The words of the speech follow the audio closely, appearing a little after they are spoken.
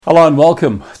Hello and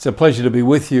welcome. It's a pleasure to be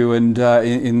with you. And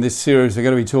in this series, we're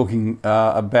going to be talking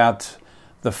about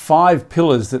the 5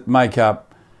 pillars that make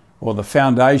up, or the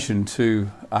foundation to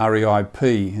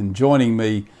REIP. And joining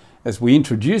me as we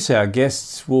introduce our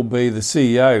guests will be the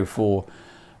CEO for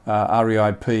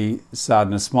REIP,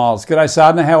 Sadhna Smiles. G'day,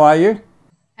 Sadhna. How are you?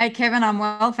 Hey, Kevin. I'm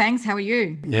well, thanks. How are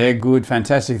you? Yeah, good.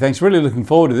 Fantastic. Thanks. Really looking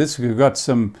forward to this. We've got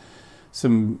some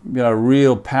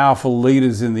real powerful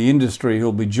leaders in the industry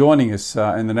who'll be joining us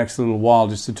in the next little while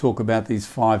just to talk about these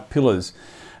 5 pillars.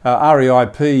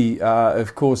 REIP,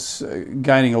 of course,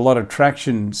 gaining a lot of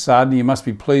traction. Sadhna, you must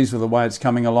be pleased with the way it's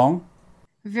coming along.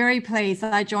 Very pleased.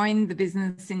 I joined the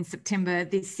business in September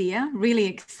this year. Really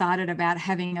excited about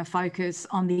having a focus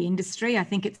on the industry. I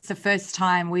think it's the first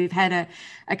time we've had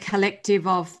a collective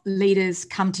of leaders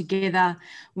come together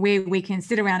where we can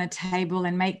sit around a table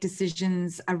and make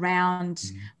decisions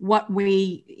around how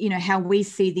we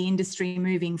see the industry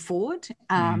moving forward.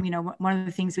 One of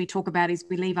the things we talk about is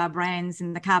we leave our brands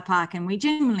in the car park and we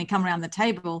genuinely come around the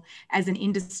table as an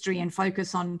industry and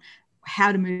focus on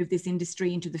how to move this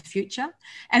industry into the future.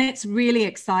 And it's really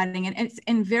exciting and it's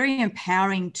very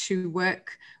empowering to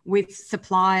work with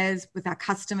suppliers, with our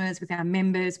customers, with our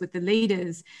members, with the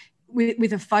leaders,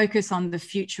 with a focus on the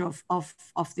future of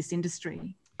this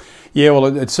industry. Yeah,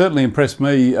 well, it certainly impressed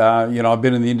me. I've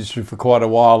been in the industry for quite a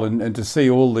while, and to see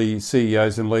all the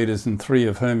CEOs and leaders, and 3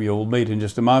 of whom you'll meet in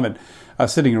just a moment,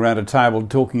 sitting around a table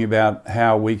talking about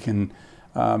how we can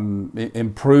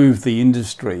improve the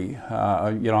industry.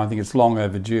 I think it's long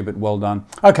overdue, but well done.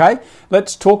 Okay,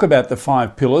 let's talk about the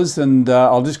 5 pillars, and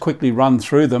I'll just quickly run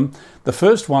through them. The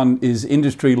first one is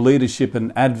industry leadership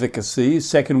and advocacy.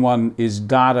 Second one is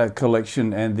data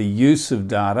collection and the use of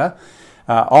data.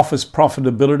 Office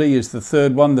profitability is the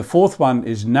third one. The fourth one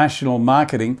is national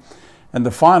marketing. And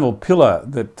the final pillar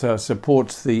that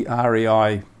supports the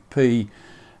REIP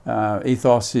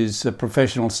ethos is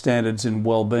professional standards and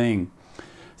well-being.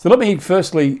 So let me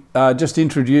firstly just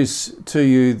introduce to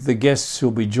you the guests who'll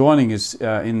be joining us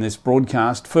in this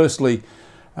broadcast. Firstly,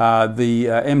 the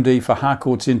MD for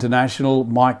Harcourts International,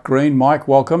 Mike Green. Mike,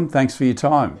 welcome. Thanks for your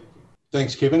time.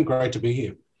 Thanks, Kevin. Great to be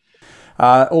here.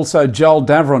 Also, Joel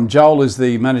Davron. Joel is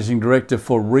the Managing Director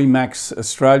for Remax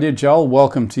Australia. Joel,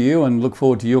 welcome to you and look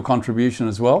forward to your contribution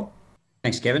as well.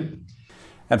 Thanks, Kevin.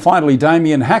 And finally,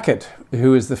 Damien Hackett,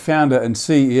 who is the founder and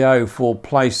CEO for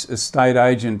Place Estate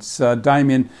Agents.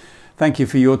 Damien, thank you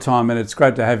for your time, and it's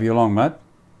great to have you along, mate.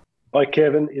 Hi,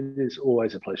 Kevin. It is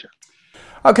always a pleasure.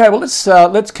 Okay, well,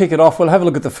 let's kick it off. We'll have a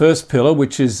look at the first pillar,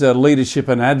 which is leadership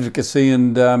and advocacy.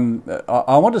 And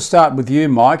I want to start with you,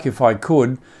 Mike, if I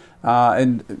could.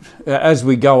 And as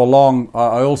we go along,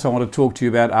 I also want to talk to you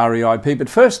about REIP. But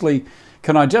firstly,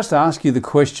 can I just ask you the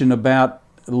question about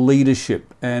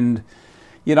leadership? And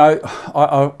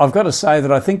I've got to say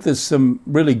that I think there's some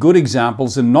really good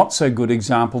examples and not so good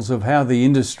examples of how the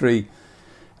industry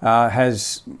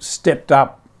has stepped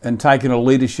up and taken a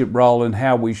leadership role and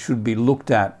how we should be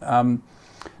looked at.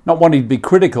 Not wanting to be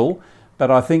critical, but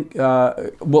I think,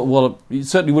 you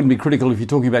certainly wouldn't be critical if you're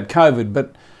talking about COVID.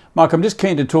 But Mike, I'm just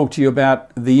keen to talk to you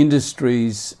about the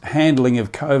industry's handling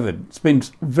of COVID. It's been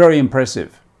very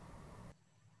impressive.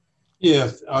 Yeah,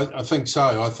 I think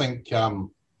so. I think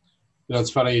it's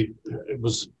funny, it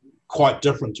was quite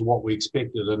different to what we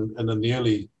expected. And in the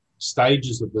early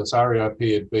stages of this,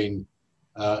 REIP had been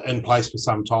in place for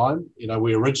some time.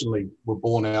 We originally were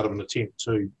born out of an attempt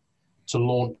to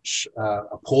launch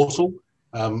a portal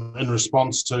in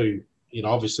response to,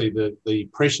 obviously the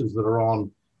pressures that are on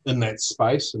in that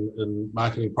space and in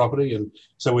marketing property. And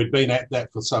so we'd been at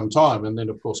that for some time. And then,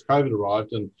 of course, COVID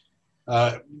arrived. And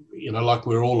like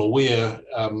we're all aware,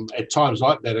 at times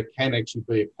like that, it can actually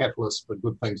be a catalyst for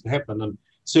good things to happen. And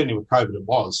certainly with COVID, it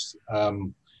was.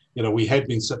 We had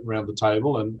been sitting around the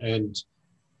table, and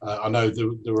I know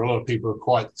there were a lot of people who were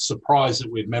quite surprised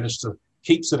that we'd managed to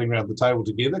keep sitting around the table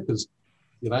together because,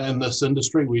 in this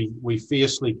industry, we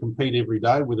fiercely compete every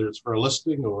day, whether it's for a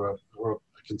listing or a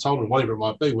consultant, whatever it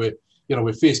might be.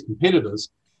 We're fierce competitors,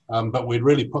 but we'd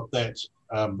really put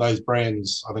those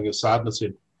brands, I think as Sadhna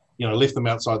said, left them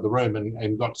outside the room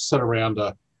and got to sit around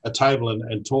a table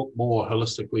and talk more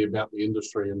holistically about the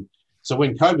industry. And so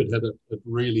when COVID hit, it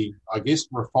really, I guess,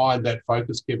 refined that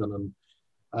focus, Kevin.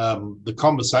 And the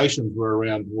conversations were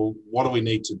around, well, what do we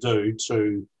need to do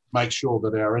to make sure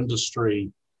that our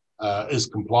industry is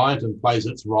compliant and plays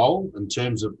its role in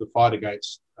terms of the fight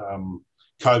against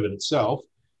COVID itself,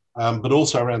 but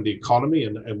also around the economy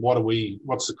and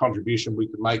what's the contribution we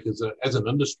can make as an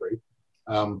industry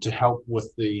to help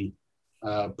with the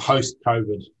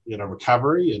post-COVID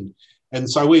recovery. And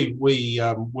so we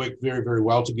work very, very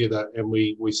well together, and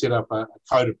we set up a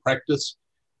code of practice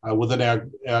within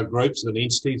our groups and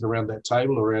entities around that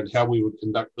table around how we would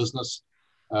conduct business,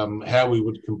 how we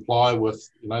would comply with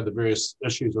the various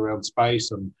issues around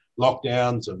space and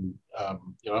lockdowns and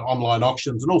online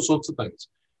auctions and all sorts of things.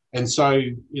 And so,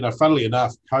 funnily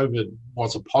enough, COVID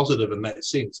was a positive in that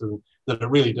sense, and that it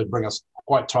really did bring us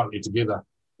quite tightly together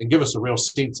and give us a real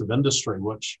sense of industry,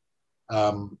 which,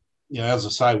 as I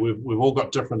say, we've all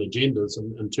got different agendas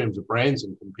in terms of brands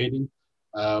and competing.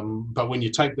 But when you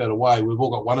take that away, we've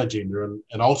all got one agenda,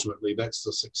 and ultimately that's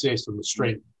the success and the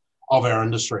strength of our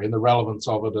industry and the relevance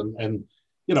of it. And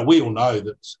we all know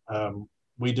that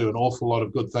we do an awful lot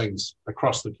of good things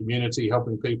across the community,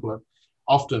 helping people at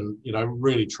often,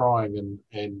 really trying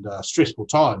and stressful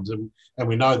times. And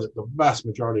we know that the vast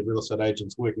majority of real estate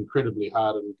agents work incredibly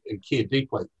hard and care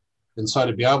deeply. And so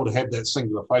to be able to have that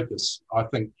singular focus, I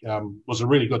think, was a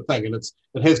really good thing. And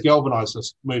it has galvanised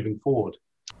us moving forward.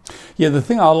 Yeah, the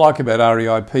thing I like about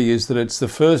REIP is that it's the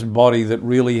first body that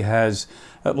really has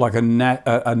like a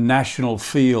national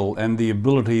feel, and the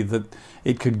ability that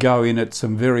it could go in at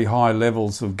some very high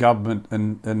levels of government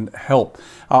and help.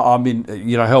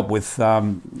 Help with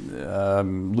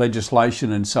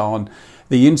legislation and so on.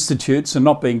 The institutes, and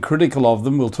not being critical of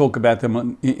them, we'll talk about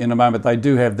them in a moment, they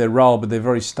do have their role, but they're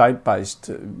very state-based,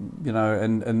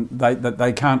 and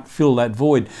they can't fill that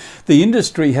void. The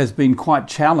industry has been quite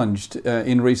challenged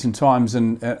in recent times,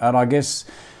 and I guess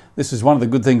this is one of the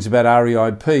good things about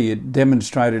REIP. It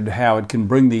demonstrated how it can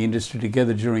bring the industry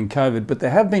together during COVID, but there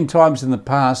have been times in the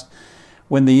past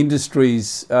when the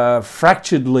industry's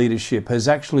fractured leadership has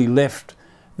actually left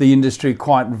the industry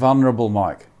quite vulnerable,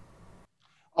 Mike.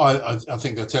 I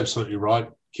think that's absolutely right,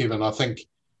 Kevin. I think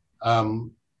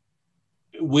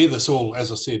where this all,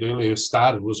 as I said earlier,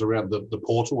 started was around the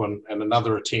portal and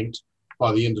another attempt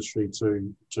by the industry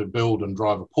to build and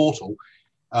drive a portal.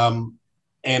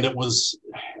 And it was,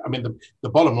 the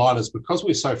bottom line is, because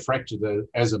we're so fractured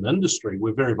as an industry,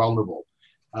 we're very vulnerable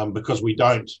because we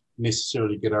don't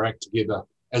necessarily get our act together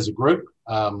as a group.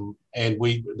 And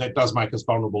that does make us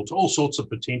vulnerable to all sorts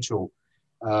of potential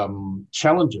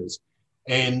challenges.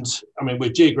 And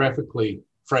we're geographically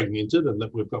fragmented, and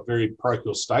that we've got very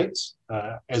parochial states,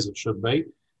 as it should be.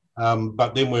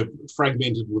 But then we're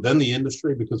fragmented within the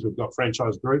industry because we've got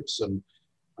franchise groups, and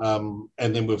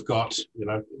then we've got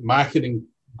marketing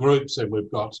groups, and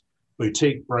we've got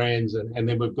boutique brands, and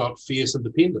then we've got fierce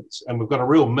independents, and we've got a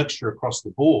real mixture across the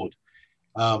board.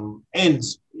 And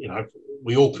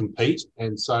we all compete,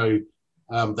 and so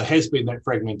there has been that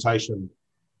fragmentation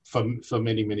for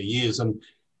many, many years. And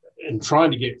in trying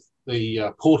to get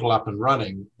the portal up and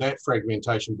running, that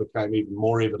fragmentation became even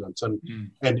more evident.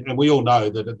 And we all know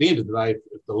that at the end of the day,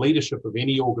 if the leadership of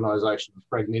any organisation is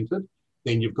fragmented,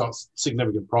 then you've got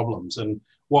significant problems. And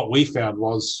what we found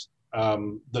was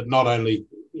that not only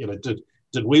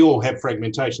did we all have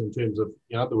fragmentation in terms of,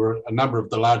 there were a number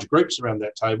of the large groups around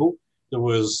that table. There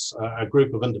was a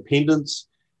group of independents.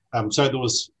 So there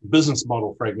was business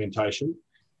model fragmentation.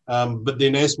 But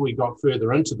then as we got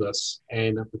further into this,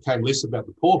 and it became less about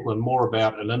the portal and more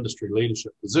about an industry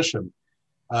leadership position,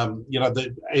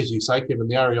 as you say, Kevin,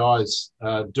 the REIs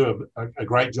do a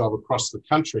great job across the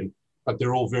country, but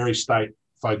they're all very state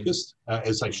focused,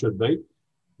 as they should be.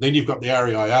 Then you've got the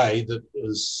REIA that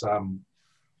is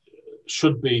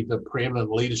should be the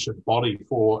preeminent leadership body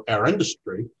for our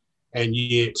industry, and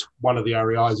yet one of the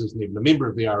REIs isn't even a member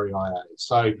of the REIA.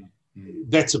 So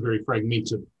that's a very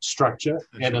fragmented structure.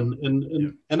 And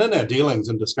in our dealings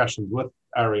and discussions with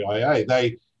REIA,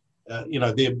 they,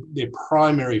 their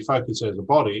primary focus as a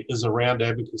body is around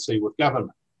advocacy with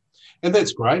government. And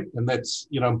that's great, and that's,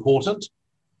 important.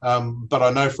 But I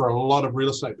know for a lot of real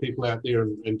estate people out there,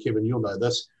 and Kevin, you'll know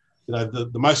this, the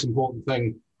most important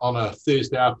thing on a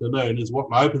Thursday afternoon is what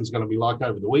my open's going to be like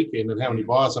over the weekend, and how many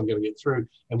buyers I'm going to get through,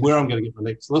 and where I'm going to get my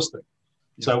next listing.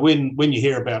 Yeah. So when you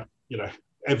hear about,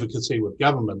 advocacy with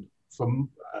government from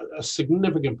a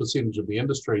significant percentage of the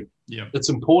industry, it's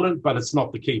important, but it's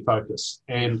not the key focus.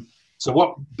 And so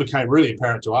what became really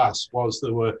apparent to us was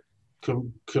there were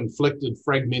conflicted,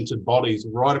 fragmented bodies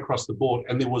right across the board,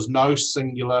 and there was no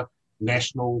singular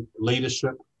national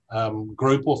leadership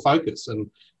group or focus. And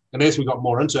as we got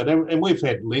more into it, and we've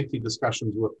had lengthy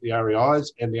discussions with the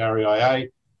REIs and the REIA,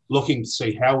 looking to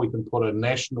see how we can put a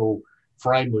national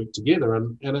framework together.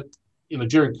 And it,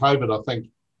 during COVID, I think,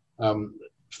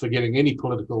 forgetting any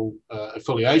political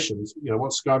affiliations,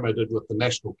 what ScoMo did with the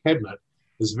National Cabinet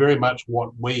is very much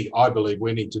what I believe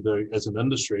we need to do as an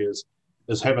industry is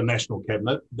have a national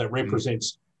cabinet that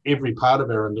represents every part of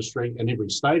our industry and every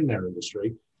state in our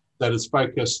industry, that is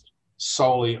focused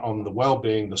solely on the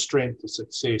well-being, the strength, the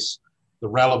success, the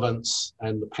relevance,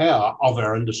 and the power of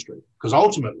our industry. Because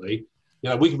ultimately,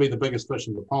 we can be the biggest fish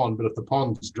in the pond, but if the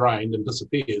pond's drained and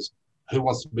disappears, who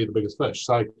wants to be the biggest fish?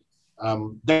 So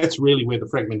that's really where the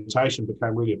fragmentation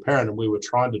became really apparent, and we were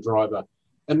trying to drive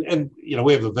and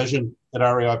we have a vision at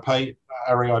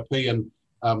REIP, and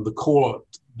the core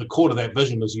to that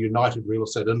vision is a united real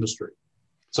estate industry.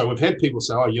 So we've had people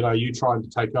say, you trying to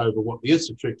take over what the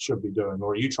institute should be doing,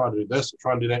 or are you trying to do this or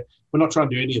trying to do that? We're not trying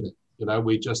to do any of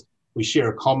that. We share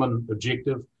a common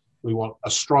objective. We want a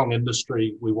strong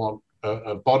industry. We want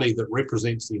a body that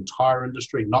represents the entire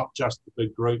industry, not just the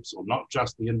big groups or not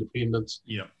just the independents.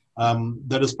 Yeah.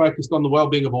 That is focused on the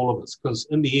well-being of all of us, because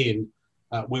in the end,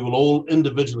 we will all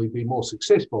individually be more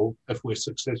successful if we're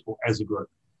successful as a group.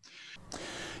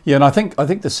 Yeah, and I think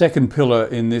the second pillar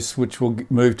in this, which we'll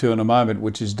move to in a moment,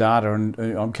 which is data, and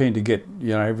I'm keen to get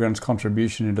everyone's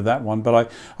contribution into that one.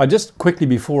 But I just quickly,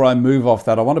 before I move off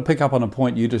that, I want to pick up on a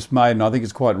point you just made, and I think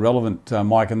it's quite relevant,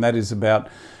 Mike, and that is about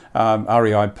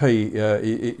REIP.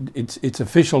 Its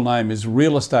official name is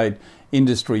Real Estate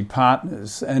Industry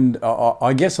Partners, and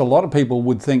I guess a lot of people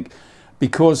would think,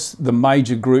 because the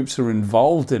major groups are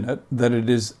involved in it, that it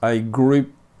is a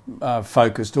group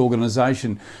focused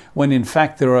organisation, when in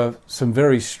fact there are some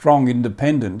very strong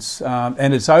independents,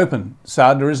 and it's open,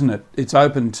 Sada, isn't it? It's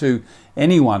open to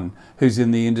anyone who's in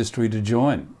the industry to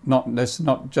join, that's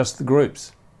not just the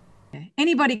groups.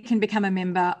 Anybody can become a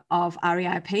member of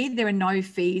REIP. There are no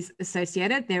fees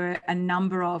associated. There are a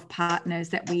number of partners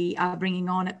that we are bringing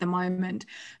on at the moment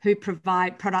who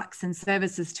provide products and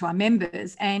services to our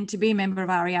members. And to be a member of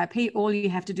REIP, all you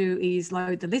have to do is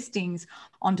load the listings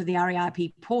onto the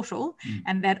REIP portal,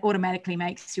 and that automatically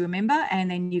makes you a member. And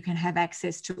then you can have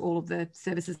access to all of the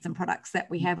services and products that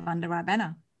we have under our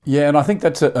banner. Yeah, and I think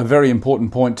that's a very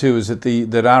important point too, is that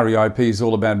that REIP is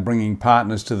all about bringing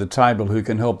partners to the table who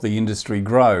can help the industry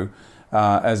grow,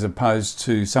 as opposed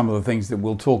to some of the things that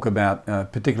we'll talk about,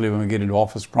 particularly when we get into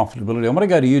office profitability. I want to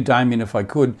go to you, Damien, if I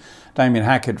could. Damien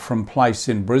Hackett from Place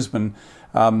in Brisbane.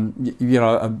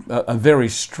 A very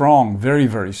strong, very,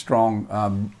 very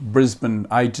strong Brisbane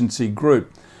agency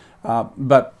group.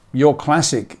 But your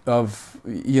classic of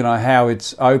how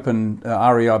it's open,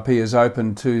 REIP is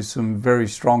open to some very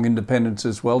strong independents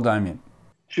as well, Damien.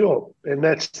 Sure, and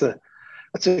that's a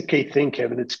key thing,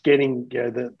 Kevin. It's getting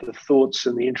the thoughts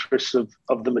and the interests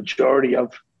of the majority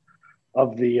of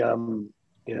the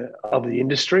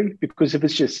industry, because if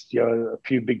it's just a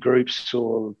few big groups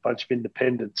or a bunch of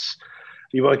independents,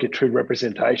 you won't get true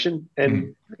representation,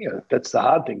 and that's the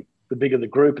hard thing. The bigger the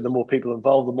group and the more people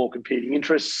involved, the more competing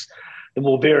interests, the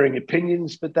more varying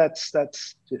opinions, but that's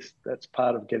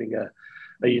part of getting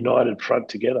a united front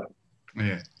together.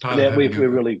 Yeah, totally. We've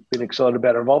really been excited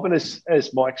about our involvement,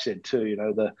 as Mike said too.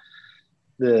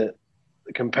 The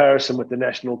comparison with the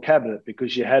national cabinet,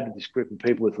 because you had this group of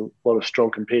people with a lot of strong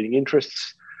competing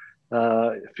interests,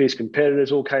 fierce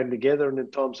competitors, all came together, and in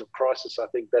times of crisis, I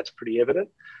think that's pretty evident.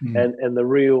 And the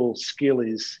real skill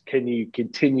is, can you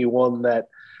continue on that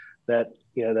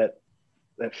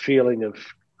feeling of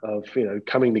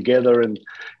coming together and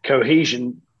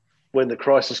cohesion when the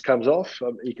crisis comes off?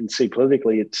 You can see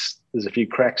politically there's a few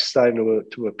cracks starting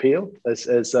to appeal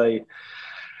as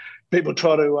people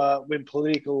try to win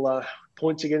political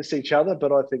points against each other.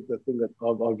 But I think the thing that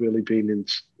I've really been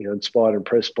inspired and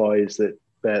impressed by is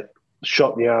that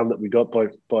shot in the arm that we got by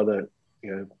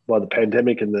the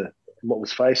pandemic and what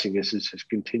was facing us has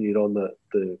continued on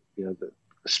the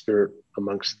spirit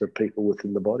amongst the people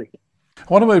within the body. I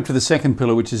want to move to the second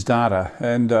pillar, which is data.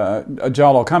 And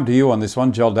Joel, I'll come to you on this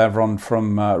one. Joel Davron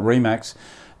from Remax.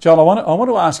 Joel, I want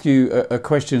to ask you a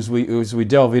question as we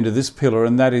delve into this pillar,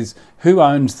 and that is, who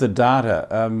owns the data?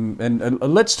 And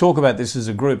let's talk about this as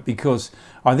a group, because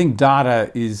I think data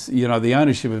is, the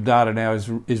ownership of data now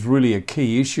is really a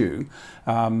key issue,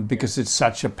 because it's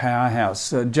such a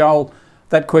powerhouse. Joel,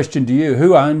 that question to you: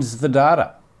 who owns the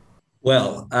data?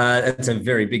 Well, that's a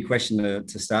very big question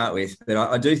to start with, but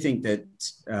I do think that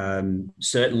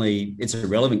certainly it's a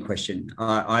relevant question.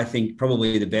 I think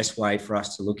probably the best way for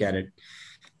us to look at it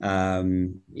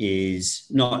is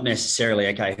not necessarily,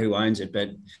 okay, who owns it,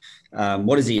 but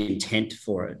what is the intent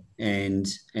for it, and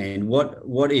what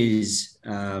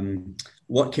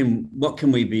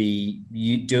can we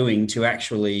be doing to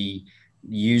actually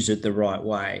use it the right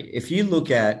way? If you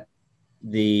look at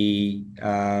the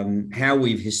how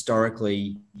we've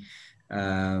historically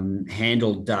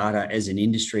handled data as an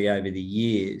industry over the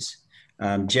years,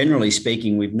 generally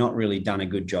speaking, we've not really done a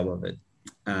good job of it.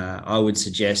 I would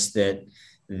suggest that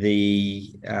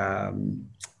the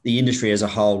the industry as a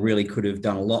whole really could have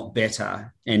done a lot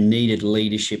better and needed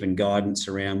leadership and guidance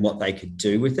around what they could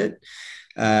do with it.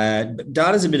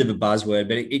 Data is a bit of a buzzword,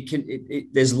 but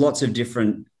there's lots of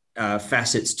different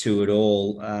facets to it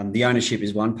all. The ownership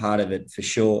is one part of it for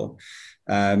sure.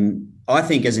 I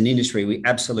think as an industry, we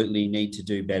absolutely need to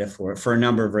do better for a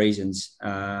number of reasons.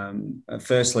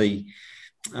 Firstly,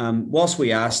 whilst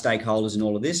we are stakeholders in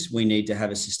all of this, we need to have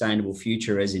a sustainable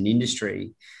future as an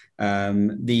industry.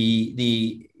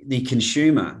 The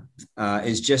consumer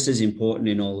is just as important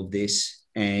in all of this,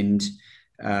 and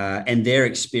their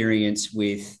experience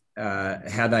with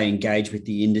how they engage with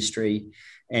the industry,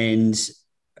 and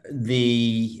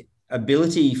the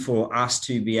ability for us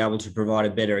to be able to provide a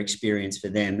better experience for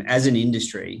them as an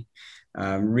industry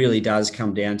really does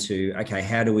come down to, okay,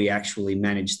 how do we actually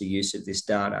manage the use of this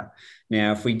data?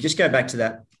 Now, if we just go back to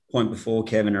that point before,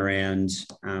 Kevin, around,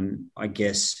 I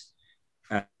guess,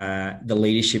 the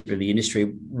leadership of the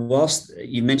industry, whilst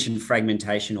you mentioned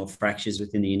fragmentation or fractures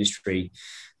within the industry,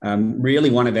 really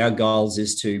one of our goals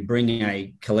is to bring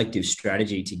a collective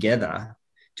strategy together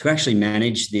to actually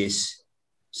manage this,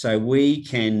 so we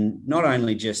can not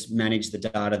only just manage the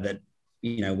data that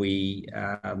we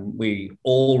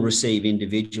all receive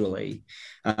individually,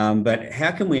 but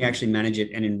how can we actually manage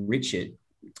it and enrich it,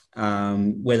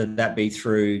 whether that be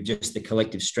through just the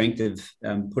collective strength of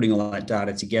putting all that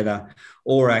data together,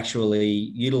 or actually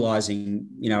utilising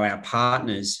our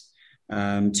partners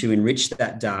to enrich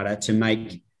that data to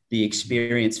make the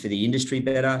experience for the industry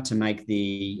better, to make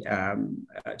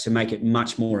it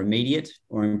much more immediate,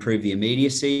 or improve the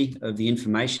immediacy of the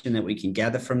information that we can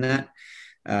gather from that,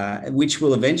 which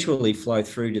will eventually flow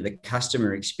through to the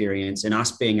customer experience and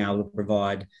us being able to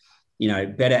provide,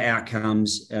 better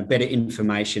outcomes, better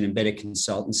information, and better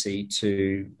consultancy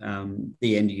to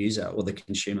the end user or the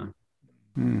consumer.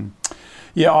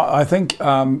 Yeah, I think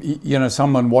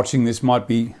someone watching this might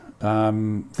be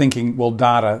thinking, well,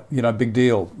 data, big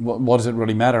deal. What does it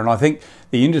really matter? And I think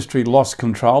the industry lost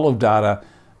control of data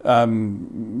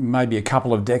maybe a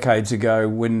couple of decades ago,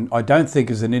 when I don't think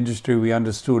as an industry we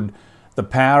understood the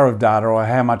power of data, or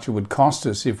how much it would cost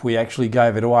us if we actually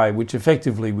gave it away, which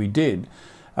effectively we did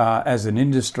as an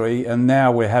industry. And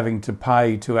now we're having to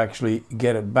pay to actually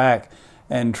get it back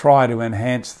and try to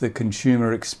enhance the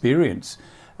consumer experience.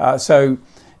 So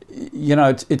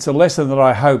it's a lesson that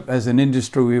I hope as an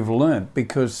industry we've learned,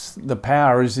 because the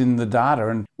power is in the data.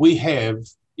 And we have,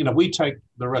 we take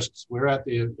the risks. We're out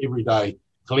there every day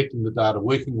collecting the data,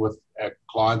 working with our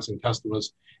clients and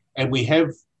customers, and we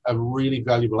have a really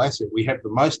valuable asset. We have the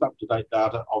most up-to-date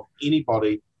data of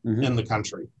anybody in the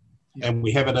country, and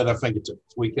we have it at our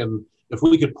fingertips. If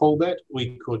we could pull that,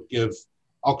 we could give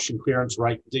auction clearance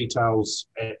rate details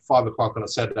at 5 o'clock on a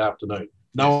Saturday afternoon.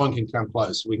 No one can come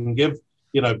close. We can give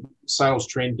sales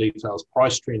trend details,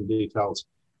 price trend details,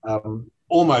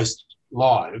 almost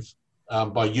live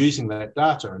by using that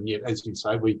data. And yet, as you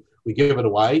say, we give it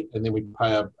away and then we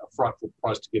pay a frightful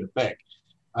price to get it back.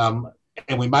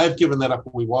 And we may have given that up a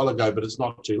wee while ago, but it's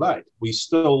not too late. We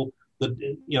still,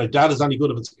 data's only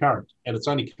good if it's current, and it's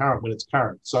only current when it's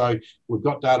current. So we've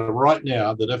got data right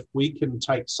now that if we can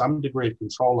take some degree of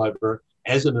control over it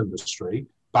as an industry,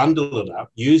 bundle it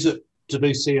up, use it to do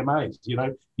CMAs,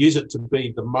 use it to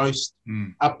be the most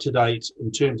up-to-date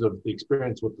in terms of the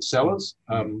experience with the sellers.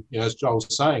 As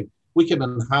Joel's saying, we can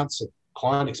enhance the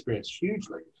client experience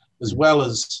hugely, as well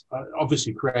as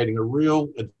obviously creating a real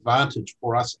advantage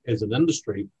for us as an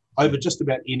industry over just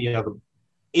about any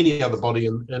other body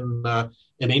in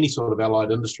any sort of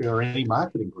allied industry or any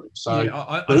marketing group.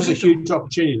 So there's a huge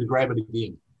opportunity to grab it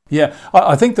again. Yeah,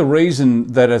 I think the reason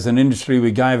that as an industry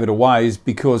we gave it away is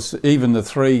because even the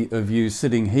three of you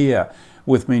sitting here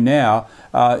with me now,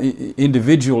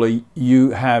 individually,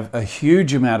 you have a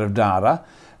huge amount of data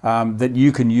that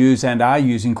you can use and are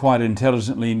using quite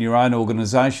intelligently in your own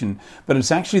organisation. But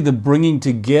it's actually the bringing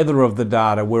together of the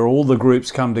data where all the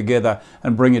groups come together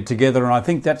and bring it together. And I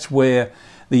think that's where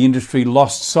the industry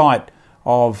lost sight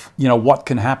of what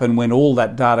can happen when all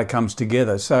that data comes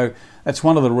together. So that's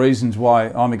one of the reasons why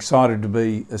I'm excited to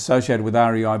be associated with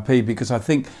REIP, because I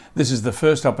think this is the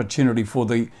first opportunity for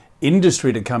the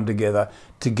industry to come together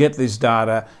to get this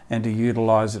data and to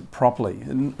utilise it properly,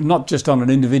 and not just on an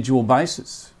individual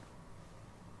basis.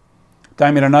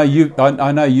 Damien, I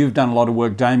know you've done a lot of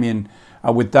work, Damien,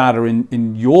 with data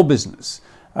in your business,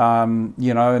 and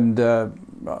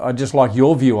I'd just like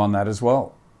your view on that as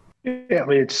well. Yeah, I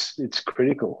mean, it's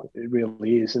critical. It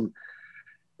really is. And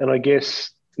I guess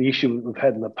the issue we've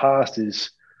had in the past is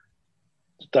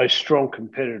those strong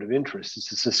competitive interests.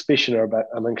 It's a suspicion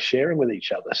amongst sharing with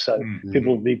each other. So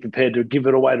people will be prepared to give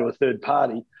it away to a third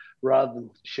party rather than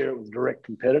share it with a direct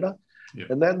competitor. Yeah.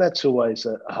 And that's always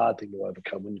a hard thing to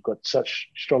overcome when you've got such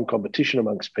strong competition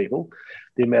amongst people,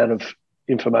 the amount of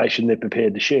information they're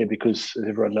prepared to share, because as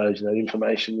everyone knows,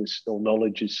 information or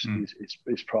knowledge is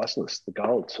priceless, the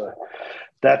gold. So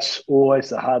that's always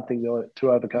the hard thing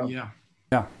to overcome. Yeah.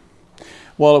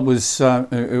 Well, it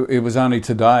was only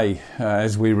today,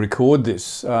 as we record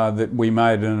this, that we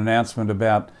made an announcement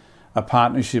about a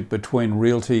partnership between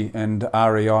Realty and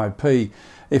REIP.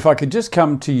 If I could just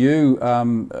come to you,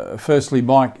 firstly,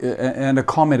 Mike, and a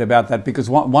comment about that, because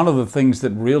one of the things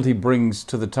that Realty brings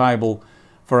to the table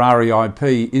for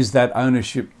REIP is that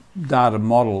ownership data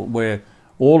model where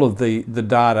all of the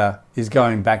data is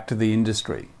going back to the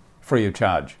industry free of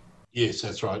charge. Yes,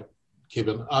 that's right,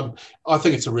 Kevin. I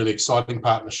think it's a really exciting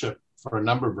partnership for a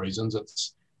number of reasons.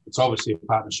 It's obviously a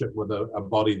partnership with a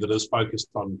body that is focused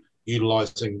on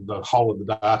utilising the whole of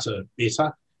the data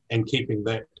better and keeping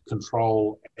that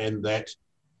control and that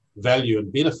value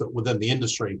and benefit within the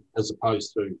industry as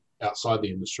opposed to outside the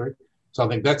industry. So I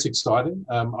think that's exciting.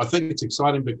 I think it's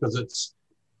exciting because it's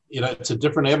a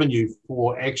different avenue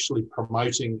for actually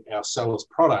promoting our sellers'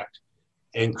 product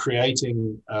and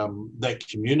creating that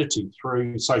community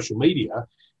through social media.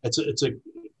 It's a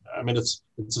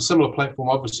similar platform,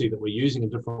 obviously, that we're using in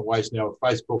different ways now with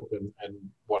Facebook and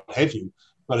what have you,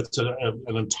 but it's an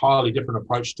entirely different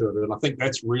approach to it. And I think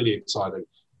that's really exciting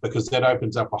because that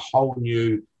opens up a whole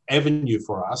new avenue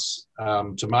for us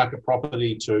to market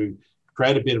property, to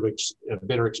create a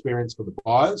better experience for the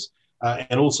buyers,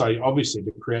 and also, obviously,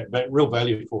 to create real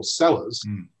value for sellers.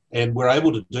 And we're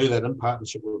able to do that in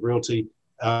partnership with Realty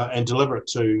and deliver it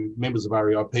to members of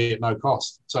REIP at no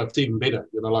cost. So it's even better.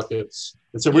 It's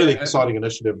a really exciting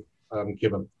initiative,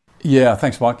 Kevin. Yeah,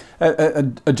 thanks, Mike.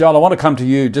 Joel, I want to come to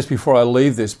you just before I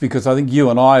leave this, because I think you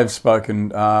and I have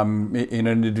spoken in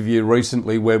an interview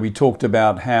recently where we talked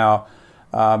about how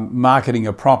marketing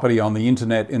a property on the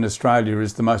internet in Australia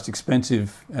is the most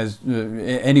expensive as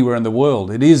anywhere in the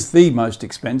world. It is the most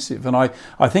expensive, and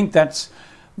I think that's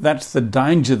the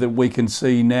danger that we can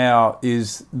see now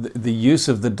is the use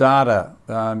of the data.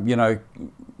 The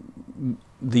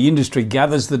industry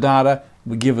gathers the data,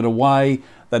 we give it away.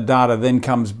 The data then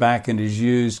comes back and is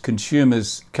used.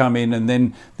 Consumers come in, and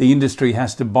then the industry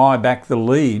has to buy back the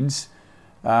leads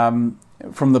from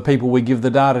the people we give the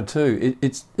data to.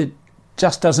 It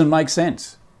just doesn't make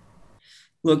sense.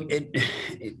 Look,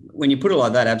 when you put it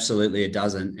like that, absolutely it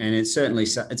doesn't. And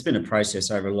it's been a process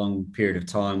over a long period of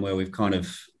time where we've kind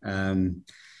of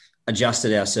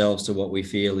adjusted ourselves to what we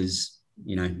feel is,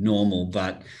 normal.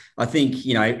 But I think,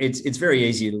 it's very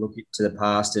easy to look to the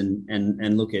past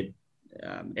and look at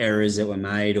errors that were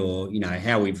made or,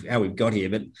 how we've got here.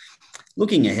 But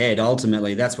looking ahead,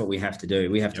 ultimately, that's what we have to do.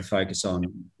 We have to focus on,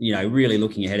 really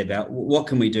looking ahead about what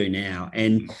can we do now.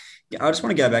 And I just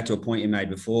want to go back to a point you made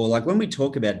before. Like when we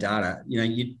talk about data,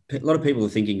 a lot of people are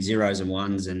thinking zeros and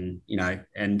ones and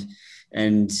names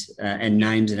and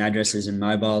addresses and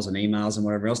mobiles and emails and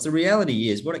whatever else. The reality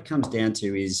is what it comes down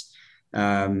to is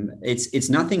it's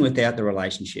nothing without the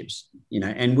relationships,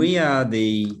 and we are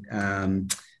the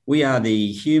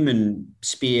human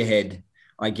spearhead,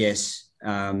 I guess,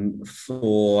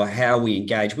 for how we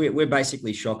engage. We're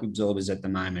basically shock absorbers at the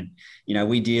moment.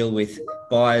 We deal with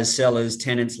buyers, sellers,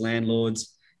 tenants,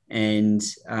 landlords. And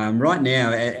right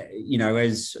now,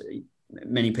 as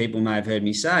many people may have heard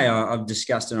me say, I've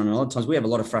discussed it on a lot of times, we have a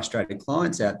lot of frustrated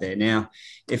clients out there. Now,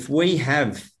 if we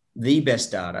have the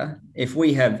best data, if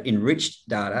we have enriched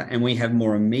data and we have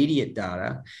more immediate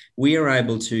data, we are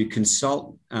able to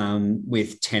consult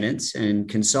with tenants and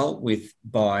consult with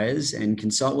buyers and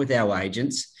consult with our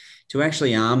agents to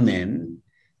actually arm them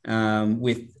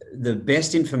with the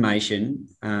best information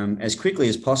as quickly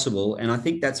as possible. And I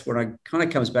think that's what kind of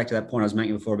comes back to that point I was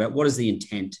making before about what is the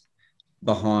intent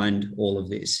behind all of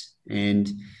this. And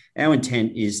our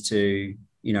intent is to,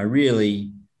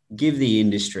 really give the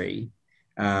industry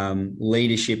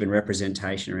leadership and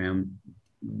representation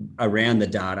around the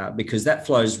data, because that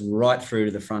flows right through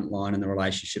to the front line and the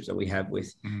relationships that we have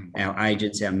with our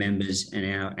agents, our members,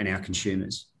 and our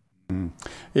consumers.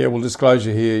 Yeah, well,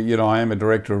 disclosure here, I am a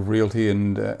director of Realty,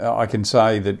 and I can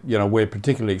say that, we're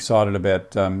particularly excited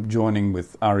about joining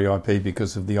with REIP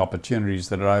because of the opportunities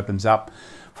that it opens up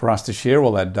for us to share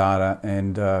all that data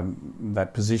and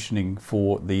that positioning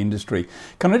for the industry.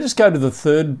 Can I just go to the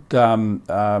third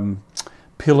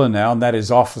pillar now, and that is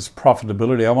office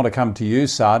profitability? I want to come to you,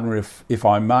 Sardar, if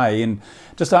I may, and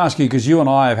just ask you, because you and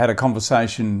I have had a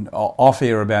conversation off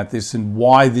air about this and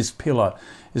why this pillar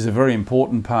is a very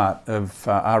important part of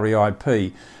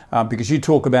REIP, because you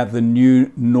talk about the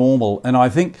new normal, and I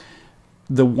think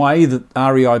the way that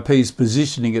REIP is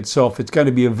positioning itself, it's going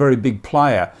to be a very big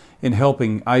player in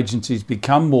helping agencies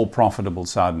become more profitable,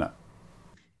 Sadhana.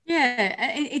 Yeah,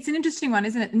 it's an interesting one,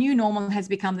 isn't it? New normal has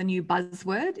become the new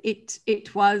buzzword.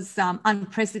 It was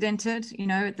unprecedented,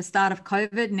 at the start of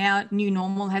COVID. Now new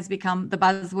normal has become the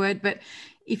buzzword. But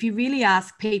if you really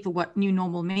ask people what new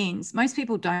normal means, most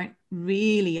people don't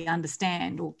really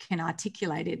understand or can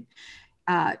articulate it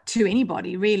to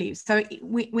anybody, really. So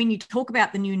when you talk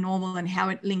about the new normal and how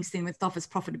it links in with office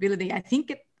profitability, I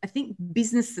think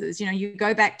businesses, you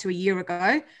go back to a year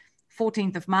ago,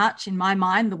 14th of March, in my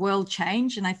mind, the world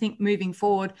changed. And I think moving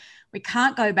forward, we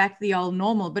can't go back to the old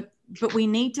normal, but we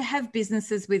need to have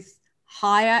businesses with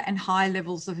higher and higher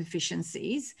levels of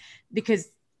efficiencies, because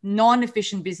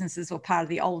non-efficient businesses were part of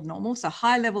the old normal. So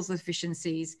high levels of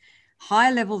efficiencies,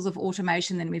 higher levels of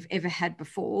automation than we've ever had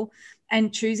before,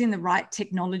 and choosing the right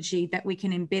technology that we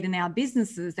can embed in our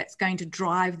businesses that's going to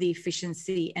drive the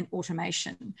efficiency and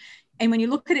automation. And when you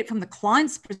look at it from the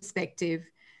client's perspective,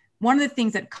 one of the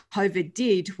things that COVID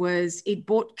did was it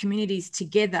brought communities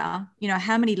together.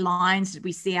 How many lines did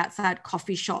we see outside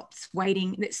coffee shops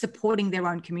waiting, supporting their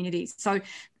own communities? So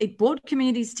it brought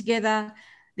communities together.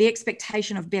 The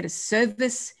expectation of better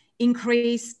service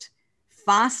increased,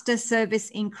 faster service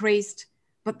increased,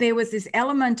 but there was this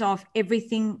element of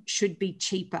everything should be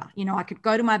cheaper. I could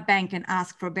go to my bank and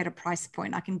ask for a better price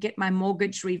point. I can get my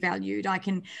mortgage revalued. I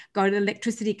can go to the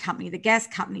electricity company, the gas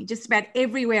company, just about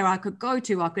everywhere I could go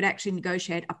to, I could actually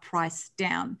negotiate a price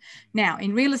down. Now,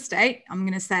 in real estate, I'm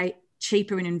going to say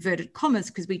cheaper in inverted commas,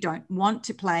 because we don't want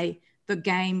to play the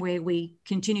game where we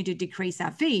continue to decrease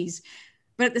our fees.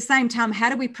 But at the same time,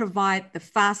 how do we provide the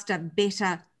faster,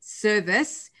 better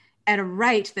service at a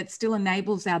rate that still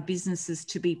enables our businesses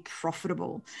to be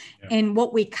profitable? Yeah. And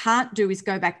what we can't do is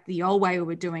go back to the old way we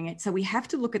were doing it. So we have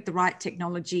to look at the right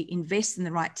technology, invest in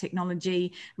the right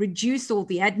technology, reduce all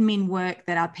the admin work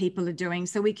that our people are doing,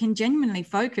 so we can genuinely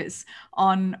focus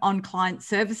on client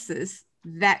services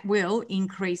that will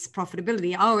increase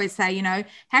profitability. I always say,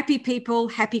 happy people,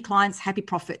 happy clients, happy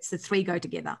profits. The three go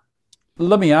together.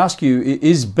 Let me ask you,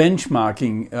 is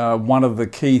benchmarking one of the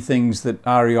key things that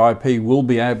REIP will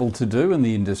be able to do in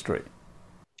the industry?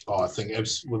 I think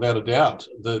without a doubt,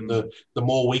 the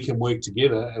more we can work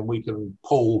together and we can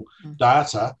pull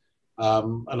data,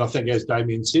 and I think, as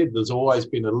Damien said, there's always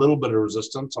been a little bit of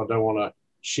resistance. I'd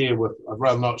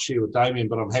rather not share with Damien,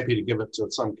 but I'm happy to give it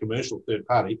to some commercial third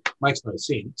party. Makes no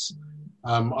sense.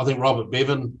 I think Robert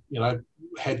Bevan,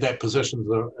 had that position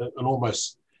as an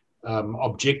almost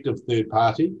objective third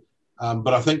party,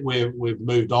 but I think we've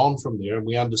moved on from there, and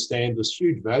we understand there's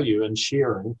huge value in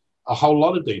sharing a whole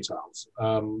lot of details,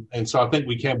 and so I think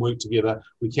we can work together.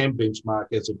 We can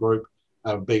benchmark as a group,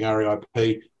 being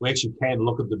REIP. We actually can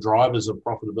look at the drivers of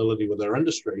profitability with our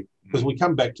industry, because we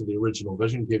come back to the original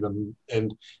vision, Kevin,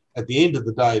 and at the end of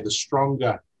the day, the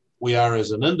stronger we are as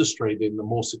an industry, then the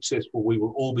more successful we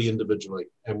will all be individually,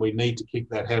 and we need to keep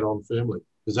that hat on firmly,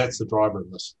 because that's the driver in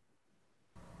this.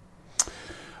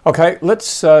 Okay,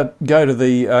 let's go to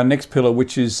the next pillar,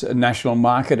 which is national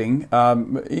marketing.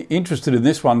 Interested in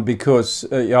this one because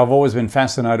I've always been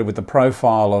fascinated with the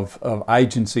profile of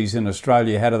agencies in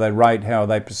Australia. How do they rate? How are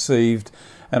they perceived?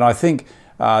 And I think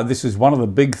this is one of the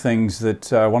big things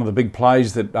that, one of the big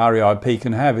plays that REIP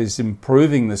can have, is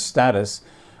improving the status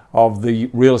of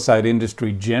the real estate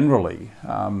industry generally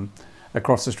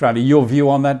across Australia. Your view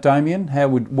on that, Damien?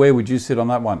 Where would you sit on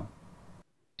that one?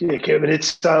 Yeah, Kevin,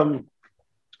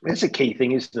 that's a key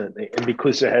thing, isn't it? And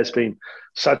because there has been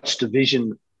such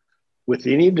division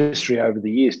within the industry over the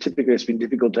years, typically it's been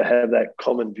difficult to have that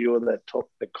common view and that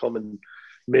common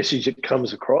message that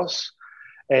comes across.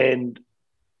 And,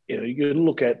 you can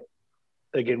look at,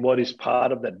 again, what is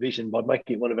part of that vision by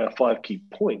making it one of our 5 key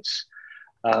points.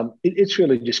 It's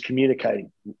really just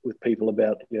communicating with people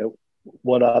about,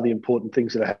 what are the important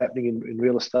things that are happening in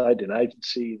real estate, in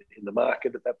agency, in the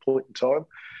market at that point in time.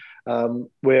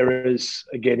 Whereas,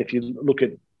 again, if you look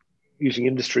at using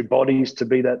industry bodies to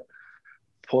be that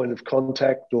point of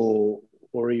contact, or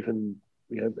even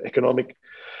economic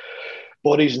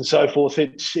bodies and so forth,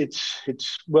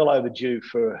 it's well overdue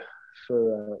for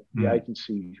the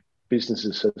agency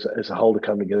businesses as a whole to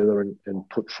come together and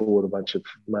put forward a bunch of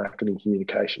marketing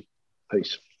communication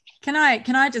piece. Can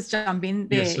I just jump in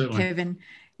there, yes, Kevin?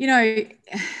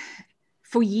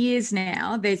 For years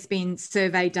now, there's been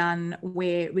survey done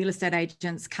where real estate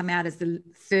agents come out as the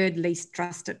 3rd least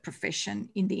trusted profession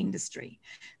in the industry.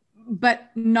 But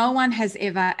no one has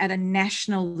ever at a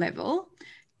national level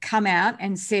come out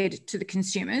and said to the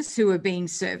consumers who are being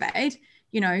surveyed,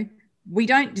 we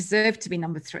don't deserve to be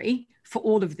number 3 for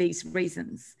all of these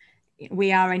reasons.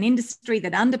 we are an industry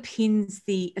that underpins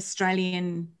the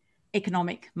Australian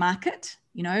economic market.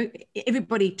 You know,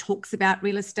 everybody talks about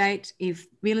real estate. If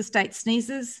real estate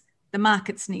sneezes, the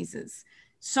market sneezes.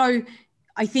 So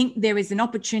I think there is an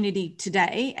opportunity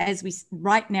today,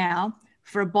 right now,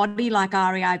 for a body like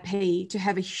REIP to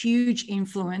have a huge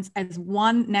influence as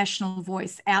one national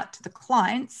voice out to the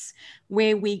clients,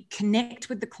 where we connect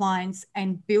with the clients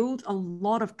and build a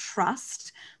lot of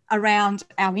trust around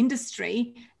our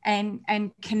industry and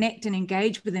connect and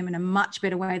engage with them in a much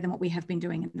better way than what we have been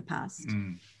doing in the past.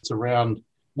 It's around,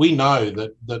 we know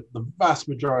that the vast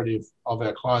majority of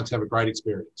our clients have a great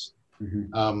experience.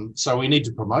 So we need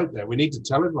to promote that. We need to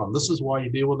tell everyone, this is why you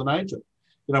deal with an agent.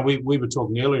 You know, we were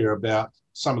talking earlier about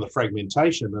some of the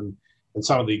fragmentation and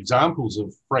some of the examples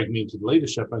of fragmented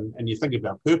leadership. And you think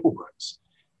about Purplebricks,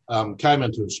 came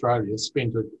into Australia,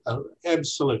 spent an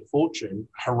absolute fortune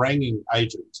haranguing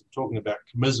agents, talking about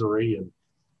commissary,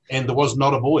 and there was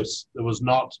not a voice. There was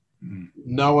not,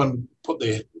 no one put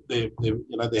their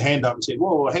hand up and said,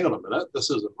 well, hang on a minute, this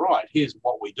isn't right. Here's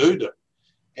what we do.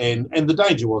 And the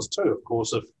danger was too, of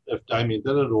course, if Damien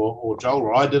did it or Joel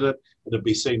or I did it, it'd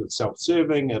be seen as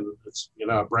self-serving and it's, you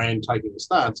know, a brand taking a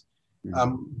stance.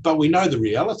 But we know the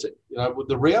reality. You know,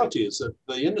 the reality is that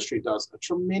the industry does a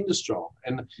tremendous job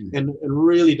and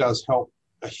really does help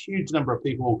a huge number of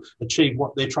people achieve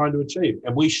what they're trying to achieve.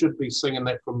 And we should be singing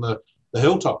that from the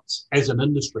hilltops as an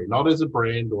industry, not as a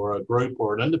brand or a group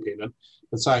or an independent,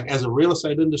 but saying as a real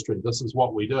estate industry, this is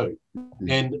what we do.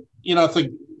 And, you know, I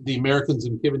think the Americans,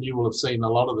 and Kevin, you will have seen a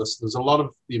lot of this. There's a lot of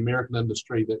the American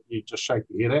industry that you just shake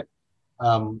your head at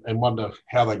and wonder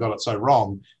how they got it so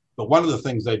wrong. But one of the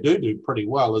things they do pretty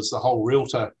well is the whole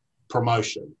realtor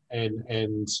promotion.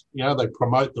 And you know, they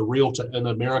promote the realtor in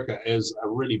America as a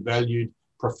really valued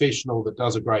professional that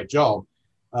does a great job.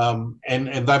 And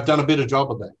they've done a better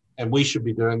job of that. And we should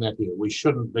be doing that here. We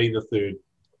shouldn't be the third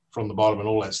from the bottom and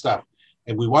all that stuff.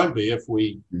 And we won't be if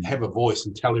we have a voice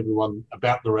and tell everyone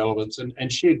about the relevance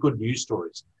and share good news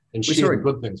stories and share the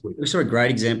good things we do. We saw a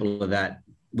great example of that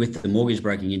with the mortgage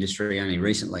broking industry only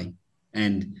recently.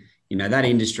 And, you know, that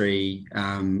industry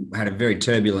had a very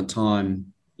turbulent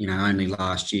time, you know, only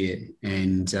last year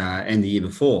and the year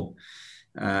before.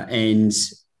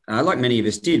 Like many of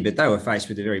us did, but they were faced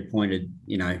with a very pointed,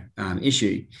 you know,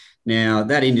 issue. Now,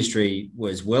 that industry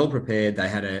was well prepared. They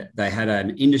had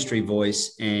an industry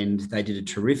voice, and they did a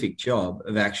terrific job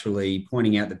of actually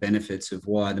pointing out the benefits of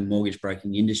why the mortgage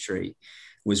broking industry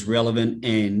was relevant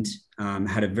and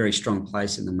had a very strong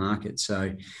place in the market.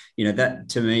 So, you know, that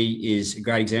to me is a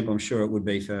great example. I'm sure it would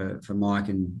be for Mike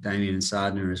and Damien and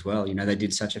Sardner as well. You know, they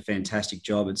did such a fantastic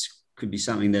job. It could be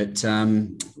something that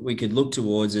we could look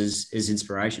towards as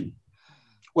inspiration.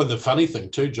 Well, the funny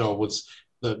thing too, Joel, was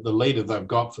the leader they've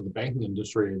got for the banking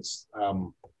industry is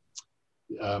one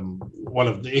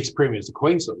of the ex-premiers of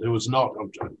Queensland, who was not,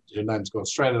 her name's gone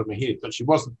straight out of my head, but she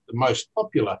wasn't the most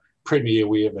popular premier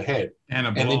we ever had.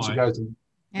 Anna Bligh. And then she goes and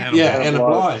Anna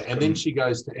Bligh. And then she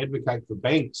goes to advocate for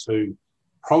banks who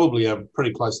probably are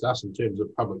pretty close to us in terms of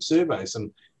public surveys,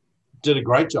 and did a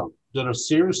great job, did a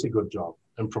seriously good job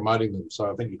in promoting them.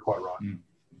 So I think you're quite right.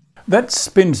 That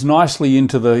spins nicely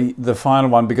into the final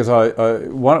one, because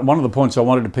one of the points I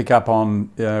wanted to pick up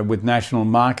on with national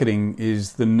marketing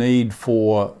is the need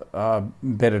for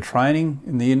better training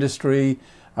in the industry,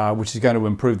 which is going to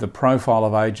improve the profile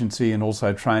of agency and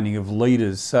also training of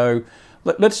leaders. So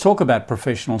let's talk about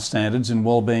professional standards and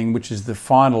wellbeing, which is the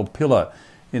final pillar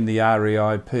in the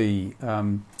REIP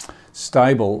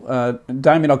stable.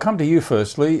 Damien, I'll come to you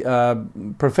firstly.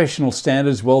 Professional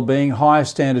standards, wellbeing, higher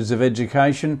standards of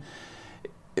education.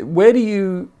 Where do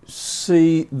you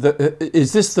see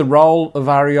is this the role of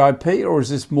REIP, or is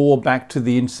this more back to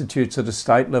the institutes at a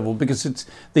state level? Because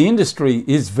the industry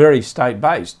is very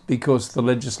state-based because the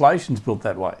legislation's built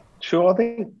that way. Sure, I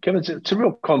think, Kevin, it's a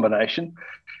real combination.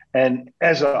 And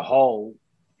as a whole,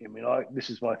 I mean, this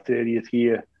is my 30th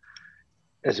year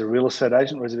as a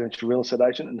residential real estate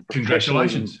agent. And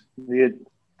congratulations.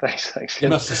 Thanks. You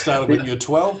must have started when you were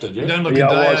 12, did you? You don't look a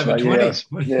day over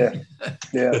 20.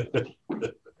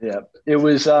 Yeah. It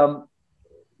was,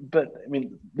 but I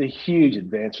mean, the huge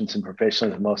advancements in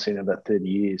professionalism I've seen in about 30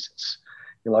 years, it's,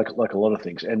 you know, like a lot of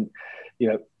things. And, you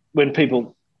know, when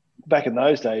people, back in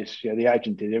those days, you know, the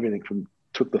agent did everything from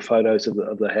took the photos of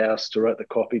the house to write the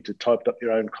copy to typed up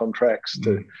your own contracts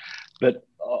but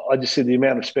I just see the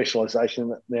amount of specialisation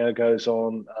that now goes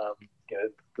on. You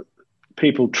know,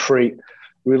 people treat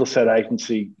real estate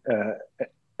agency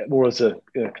more as a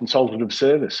consultative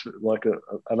service, like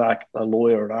a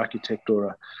lawyer, an architect,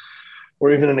 or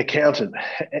even an accountant.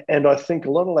 And I think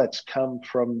a lot of that's come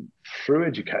through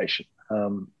education.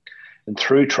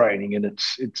 through training. And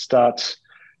it starts,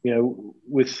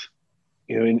 with,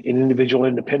 in individual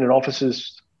independent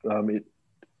offices.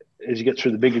 As you get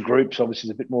through the bigger groups, obviously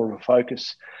there's a bit more of a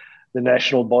focus, the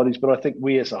national bodies. But I think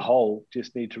we as a whole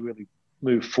just need to really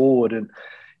move forward. And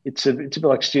it's a bit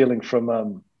like stealing from I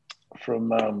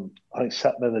think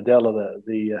Satya Nadella,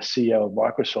 the CEO of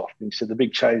Microsoft. And he said the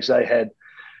big change they had,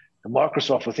 and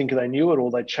Microsoft, I think they knew it,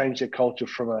 or they changed their culture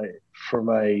from a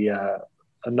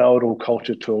know-it-all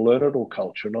culture to a learn-it-all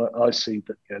culture. And I see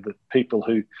that the people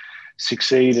who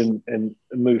succeed and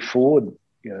move forward,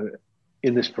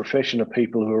 in this profession, are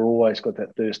people who are always got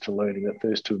that thirst to learning, that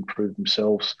thirst to improve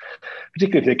themselves,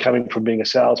 particularly if they're coming from being a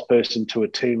salesperson to a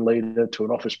team leader to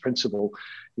an office principal.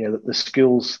 The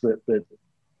skills that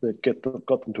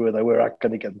got them to where they were are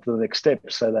going to get them to the next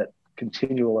step. So that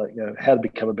continual, how to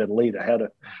become a better leader, how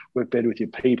to work better with your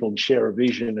people and share a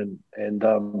vision and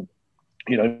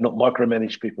not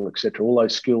micromanage people, etc. All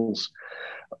those skills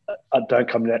don't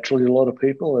come naturally to a lot of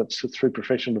people. It's through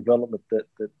professional development that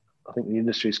I think the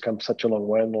industry has come such a long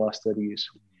way in the last 30 years.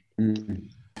 Mm.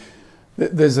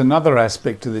 There's another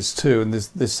aspect to this too, and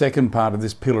the second part of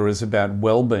this pillar is about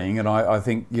well-being, and I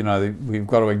think we've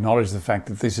got to acknowledge the fact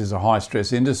that this is a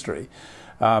high-stress industry.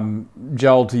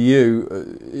 Joel, to you,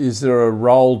 is there a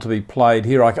role to be played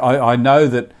here? I know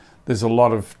that there's a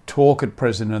lot of talk at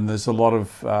present, and there's a lot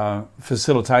of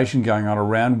facilitation going on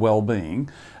around well-being,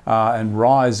 and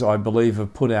Rise, I believe,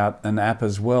 have put out an app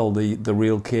as well, the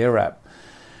Real Care app.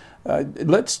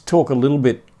 Let's talk a little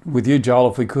bit with you,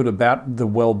 Joel, if we could, about the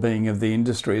well-being of the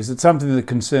industry. Is it something that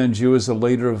concerns you as a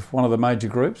leader of one of the major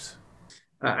groups?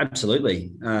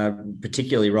 Absolutely,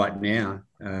 particularly right now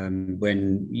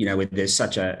when there's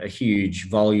such a huge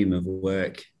volume of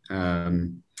work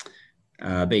being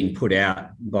put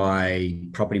out by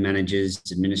property managers,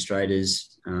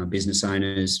 administrators, business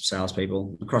owners,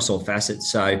 salespeople across all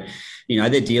facets. So,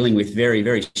 they're dealing with very,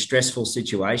 very stressful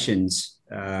situations.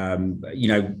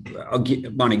 I'll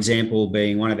give one example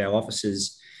being one of our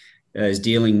offices is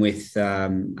dealing with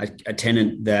a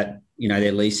tenant that,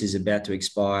 their lease is about to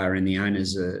expire and the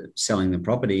owners are selling the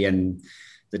property, and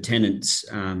the tenants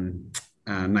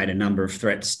made a number of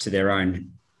threats to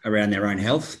around their own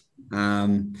health.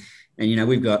 And,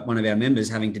 we've got one of our members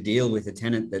having to deal with a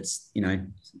tenant that's,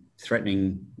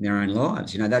 threatening their own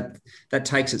lives. That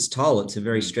takes its toll. It's a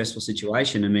very stressful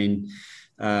situation. I mean,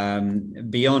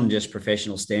 beyond just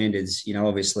professional standards,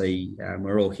 obviously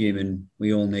we're all human.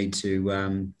 We all need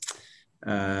to,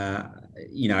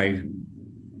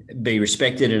 be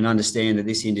respected and understand that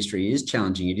this industry is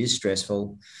challenging. It is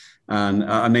stressful.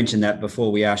 I mentioned that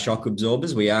before. We are shock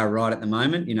absorbers. We are right at the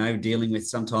moment, dealing with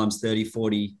sometimes 30,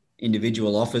 40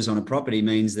 individual offers on a property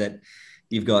means that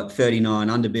you've got 39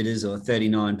 underbidders or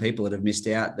 39 people that have missed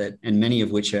out, and many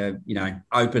of which are,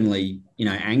 openly,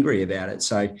 angry about it.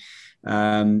 So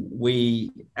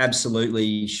we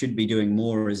absolutely should be doing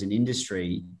more as an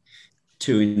industry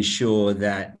to ensure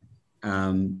that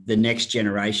the next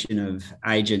generation of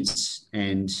agents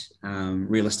and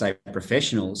real estate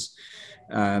professionals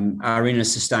are in a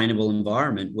sustainable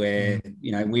environment where,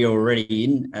 we are already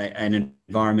in an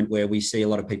environment where we see a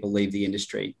lot of people leave the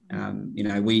industry.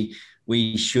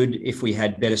 We should, if we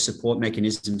had better support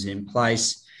mechanisms in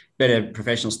place, better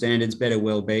professional standards, better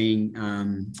wellbeing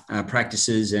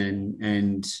practices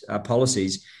and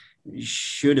policies,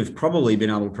 should have probably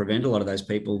been able to prevent a lot of those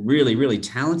people, really, really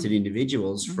talented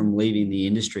individuals, from leaving the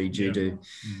industry due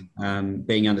to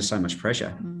being under so much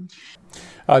pressure.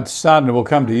 Sardana, we'll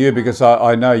come to you because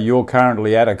I know you're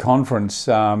currently at a conference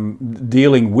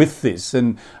dealing with this,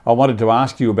 and I wanted to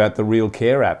ask you about the Real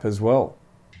Care app as well.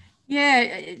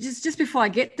 Yeah, just before I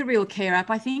get the Real Care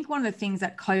app, I think one of the things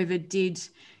that COVID did,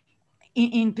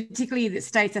 in particularly the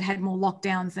states that had more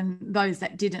lockdowns than those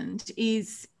that didn't,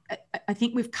 is I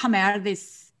think we've come out of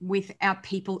this with our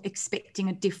people expecting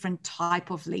a different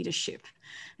type of leadership.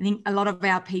 I think a lot of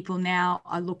our people now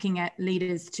are looking at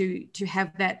leaders to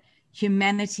have that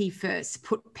humanity first,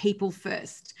 put people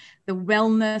first, the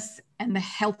wellness and the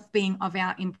health being of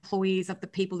our employees, of the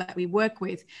people that we work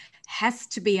with, has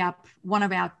to be one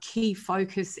of our key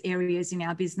focus areas in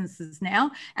our businesses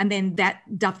now. And then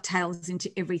that dovetails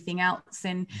into everything else.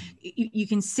 And you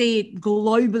can see it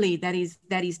globally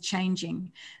that is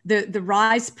changing. The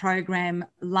RISE program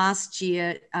last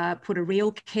year put a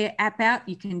Real Care app out.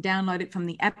 You can download it from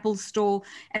the Apple Store.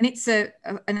 And it's an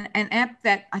app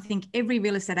that I think every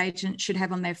real estate agent should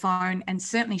have on their phone and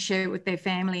certainly share it with their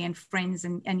family and friends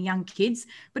and young kids.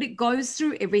 But it goes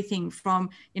through everything from,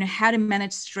 how to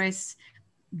manage stress,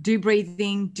 do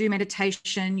breathing, do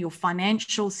meditation, your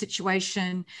financial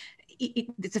situation.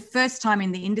 It's the first time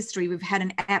in the industry we've had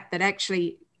an app that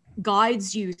actually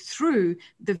guides you through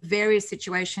the various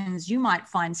situations you might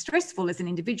find stressful as an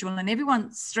individual, and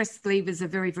everyone's stress levers are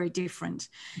very, very different.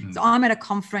 So I'm at a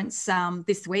conference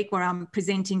this week where I'm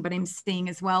presenting but emceeing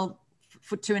as well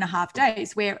for 2.5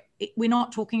 days, where we're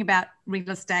not talking about real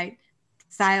estate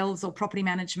sales or property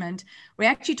management. We're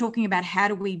actually talking about how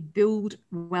do we build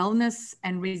wellness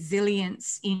and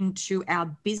resilience into our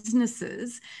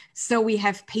businesses, so we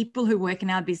have people who work in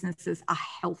our businesses are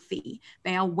healthy,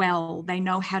 they are well, they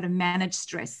know how to manage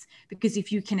stress. Because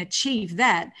if you can achieve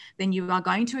that, then you are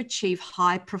going to achieve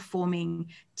high performing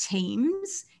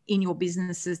teams in your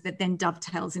businesses that then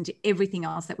dovetails into everything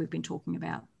else that we've been talking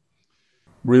about.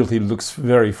 Realty looks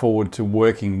very forward to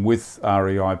working with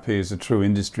REIP as a true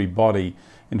industry body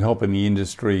in helping the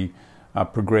industry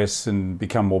progress and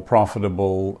become more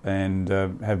profitable and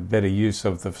have better use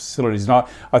of the facilities. And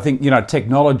I think,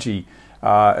 technology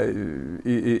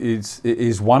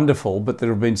is wonderful, but there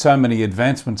have been so many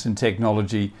advancements in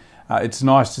technology. It's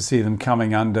nice to see them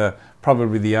coming under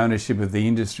probably the ownership of the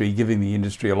industry, giving the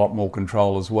industry a lot more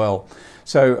control as well.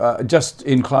 So just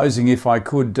in closing, if I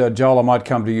could, Joel, I might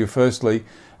come to you firstly,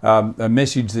 a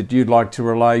message that you'd like to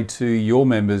relay to your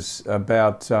members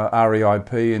about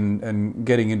REIP and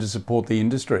getting in to support the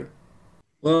industry.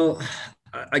 Well,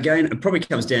 again, it probably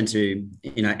comes down to,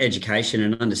 education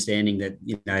and understanding that,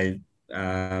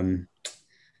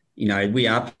 we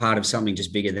are part of something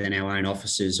just bigger than our own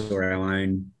offices or our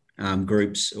own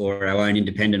groups or our own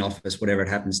independent office, whatever it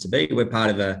happens to be. We're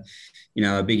part of a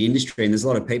big industry, and there's a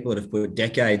lot of people that have put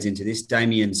decades into this.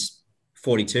 Damien's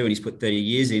 42 and he's put 30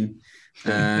 years in,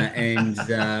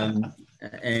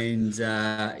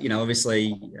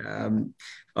 obviously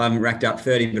I haven't racked up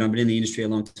 30, but I've been in the industry a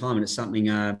long time, and it's something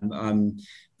I'm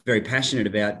very passionate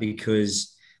about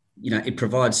because it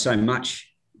provides so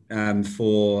much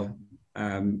for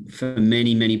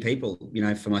many, many people.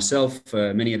 For myself,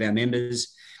 for many of our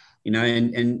members.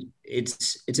 And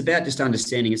it's about just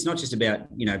understanding. It's not just about,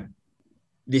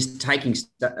 this taking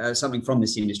something from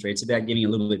this industry. It's about giving a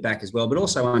little bit back as well, but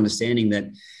also understanding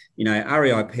that,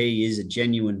 REIP is a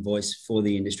genuine voice for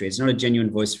the industry. It's not a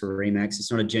genuine voice for Remax. It's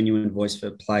not a genuine voice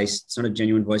for Place. It's not a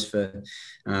genuine voice for,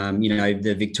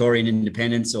 the Victorian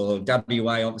Independents or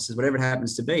WA offices, whatever it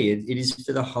happens to be. It is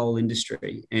for the whole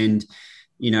industry. And,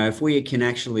 if we can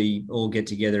actually all get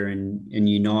together and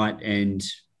unite and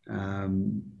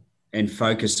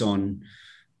focus on,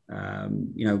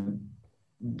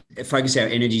 focus our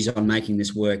energies on making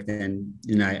this work, then,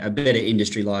 a better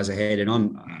industry lies ahead. And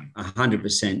I'm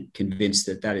 100% convinced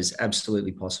that is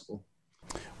absolutely possible.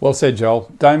 Well said,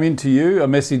 Joel. Damien, to you, a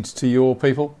message to your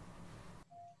people?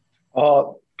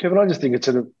 Kevin, I just think it's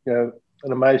an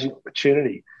amazing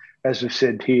opportunity. As we've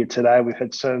said here today, we've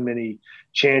had so many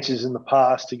chances in the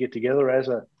past to get together as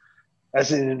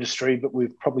an industry, but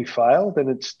we've probably failed, and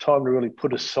it's time to really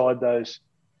put aside those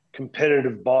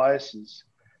competitive biases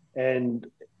and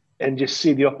just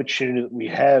see the opportunity that we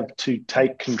have to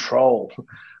take control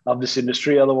of this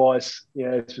industry. Otherwise,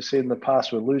 as we've seen in the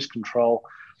past, we'll lose control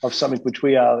of something which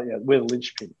we're the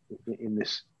linchpin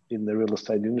in the real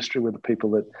estate industry. We're the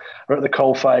people that are at the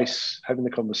coalface, having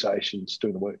the conversations,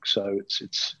 doing the work. So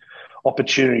it's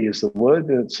opportunity is the word,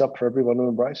 and it's up for everyone to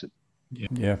embrace it.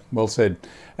 Yeah, well said.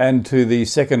 And to the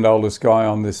second oldest guy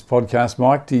on this podcast,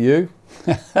 Mike, to you.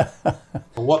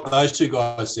 What those two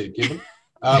guys said, Kevin.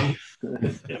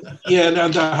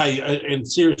 Hey, and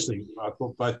seriously, I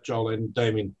thought both Joel and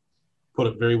Damien put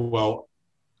it very well,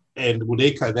 and would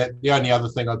echo that. The only other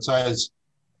thing I'd say is,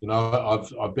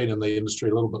 I've been in the industry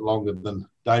a little bit longer than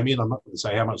Damien. I'm not going to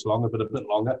say how much longer, but a bit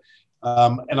longer.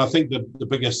 And I think that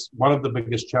one of the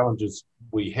biggest challenges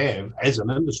we have as an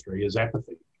industry is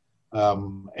apathy.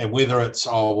 And whether it's,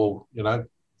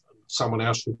 someone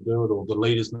else should do it, or the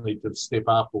leaders need to step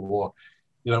up, or,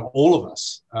 all of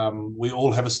us, we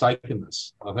all have a stake in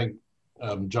this. I think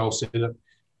Joel said it,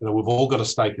 we've all got a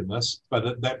stake in this,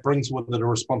 but that brings with it a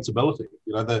responsibility.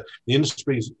 The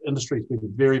industry's been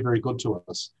very, very good to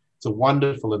us. It's a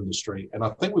wonderful industry. And I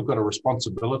think we've got a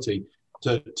responsibility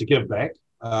to give back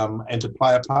and to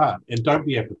play a part. And don't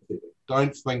be apathetic.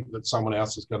 Don't think that someone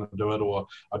else is going to do it, or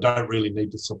I don't really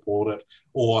need to support it,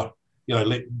 or,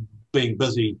 let being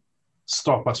busy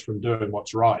stop us from doing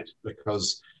what's right,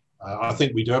 because I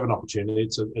think we do have an opportunity.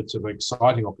 It's an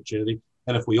exciting opportunity.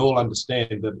 And if we all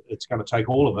understand that it's going to take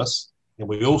all of us and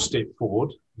we all step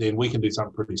forward, then we can do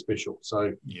something pretty special.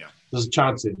 So there's a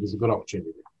chance there. There's a good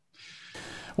opportunity.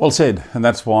 Well said. And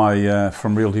that's why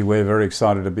from Realty, we're very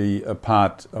excited to be a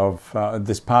part of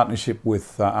this partnership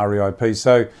with REIP.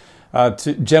 So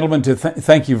gentlemen,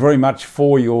 thank you very much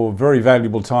for your very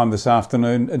valuable time this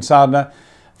afternoon. And Sadhana,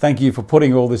 thank you for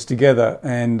putting all this together,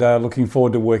 and looking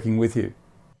forward to working with you.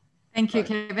 Thank you,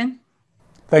 Kevin.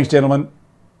 Thanks, gentlemen.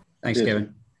 Thanks,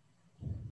 Kevin.